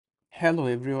Hello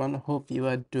everyone, hope you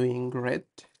are doing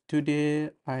great. Today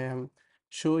I am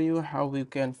show you how you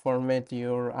can format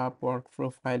your Upwork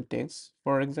profile text.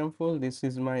 For example, this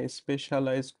is my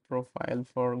specialized profile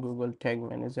for Google Tag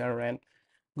Manager and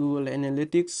Google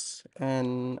Analytics,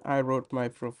 and I wrote my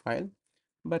profile.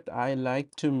 But I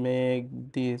like to make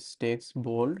this text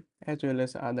bold as well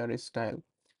as other style.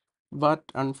 But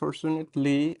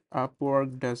unfortunately,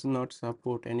 Upwork does not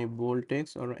support any bold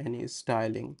text or any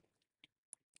styling.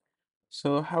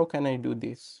 So how can I do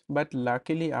this? But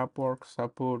luckily Upwork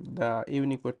support the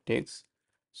Unicode text.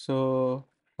 So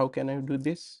how can I do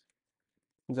this?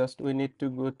 Just we need to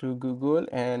go to Google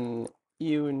and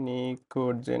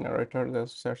Unicode generator,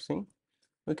 just searching.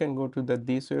 We can go to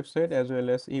this website as well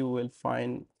as you will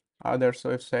find other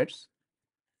websites.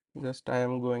 Just I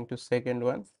am going to second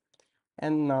one.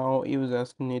 And now you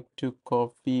just need to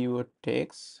copy your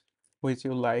text which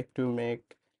you like to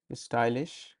make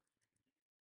stylish.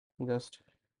 Just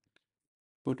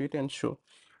put it and show.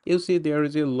 You see there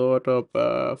is a lot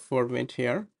of format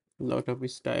here, lot of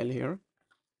style here,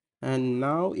 and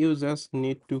now you just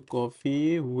need to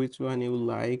copy which one you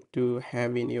like to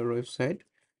have in your website.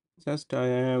 Just I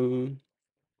am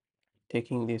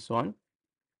taking this one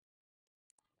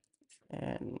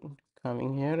and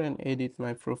coming here and edit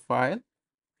my profile,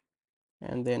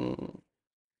 and then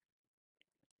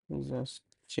just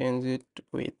change it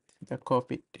with the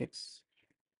copied text.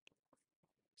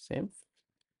 Save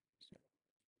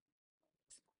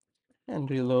and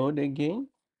reload again.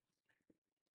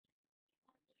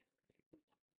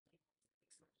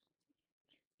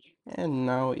 And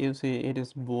now you see it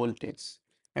is bold text.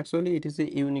 Actually it is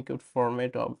a Unicode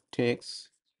format of text.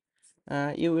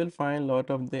 You will find a lot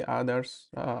of the others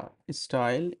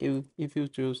style. If you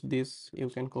choose this, you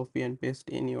can copy and paste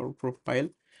in your profile,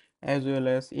 as well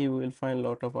as you will find a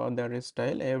lot of other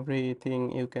style.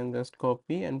 Everything you can just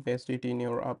copy and paste it in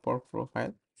your Upwork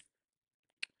profile.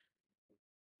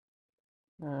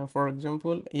 For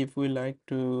example, if we like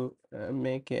to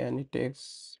make any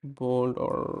text bold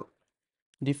or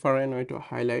different way to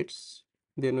highlights,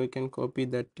 then we can copy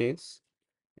that text,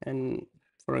 and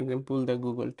for example the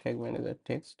Google Tag Manager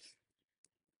text.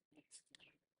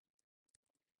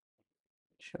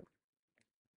 Sure.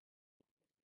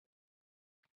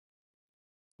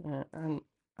 And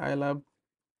I love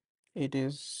it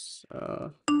is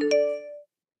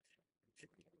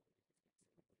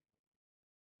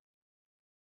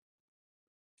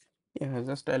yeah,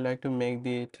 just I like to make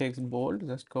the text bold.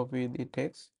 Just copy the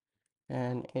text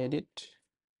and edit.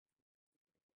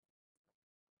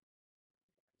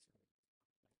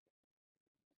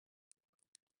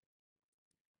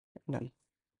 Done.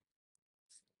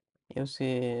 You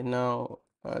see now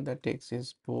the text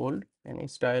is bold and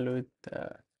style with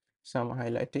some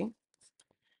highlighting.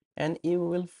 And you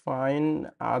will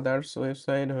find others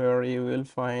website where you will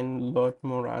find lot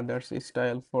more others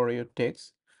style for your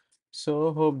text.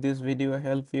 So hope this video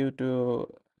help you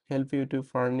to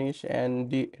furnish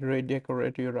and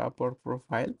redecorate your Upwork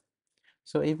profile.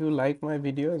 So if you like my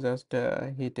video, just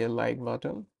hit a like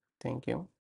button. Thank you.